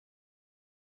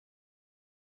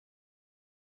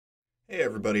Hey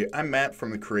everybody, I'm Matt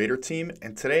from the Creator Team,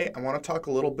 and today I want to talk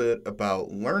a little bit about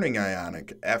learning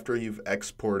Ionic after you've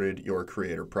exported your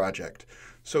Creator project.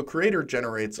 So Creator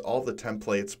generates all the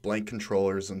templates, blank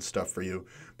controllers, and stuff for you,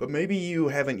 but maybe you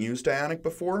haven't used Ionic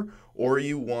before, or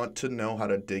you want to know how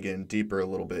to dig in deeper a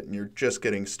little bit and you're just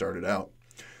getting started out.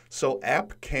 So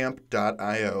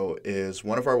AppCamp.io is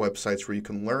one of our websites where you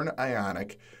can learn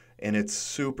Ionic, and it's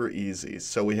super easy.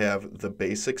 So we have the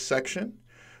basics section,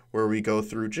 where we go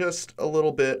through just a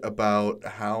little bit about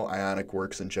how Ionic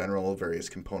works in general, various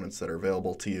components that are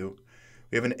available to you.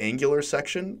 We have an Angular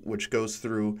section, which goes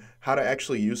through how to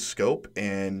actually use scope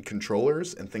and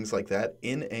controllers and things like that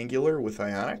in Angular with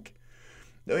Ionic.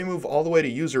 Then we move all the way to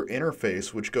user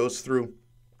interface, which goes through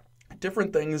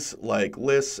different things like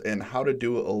lists and how to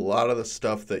do a lot of the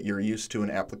stuff that you're used to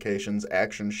in applications,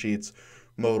 action sheets,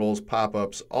 modals,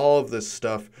 pop-ups, all of this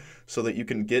stuff so that you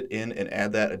can get in and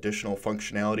add that additional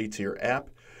functionality to your app.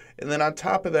 And then on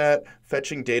top of that,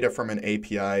 fetching data from an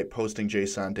API, posting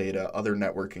JSON data, other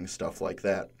networking stuff like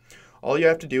that. All you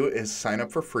have to do is sign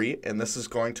up for free, and this is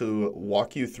going to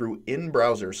walk you through in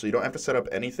browser, so you don't have to set up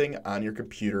anything on your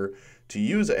computer to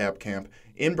use AppCamp.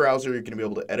 In browser, you're going to be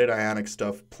able to edit Ionic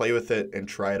stuff, play with it, and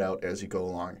try it out as you go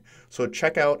along. So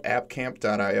check out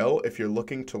appcamp.io if you're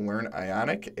looking to learn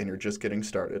Ionic and you're just getting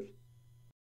started.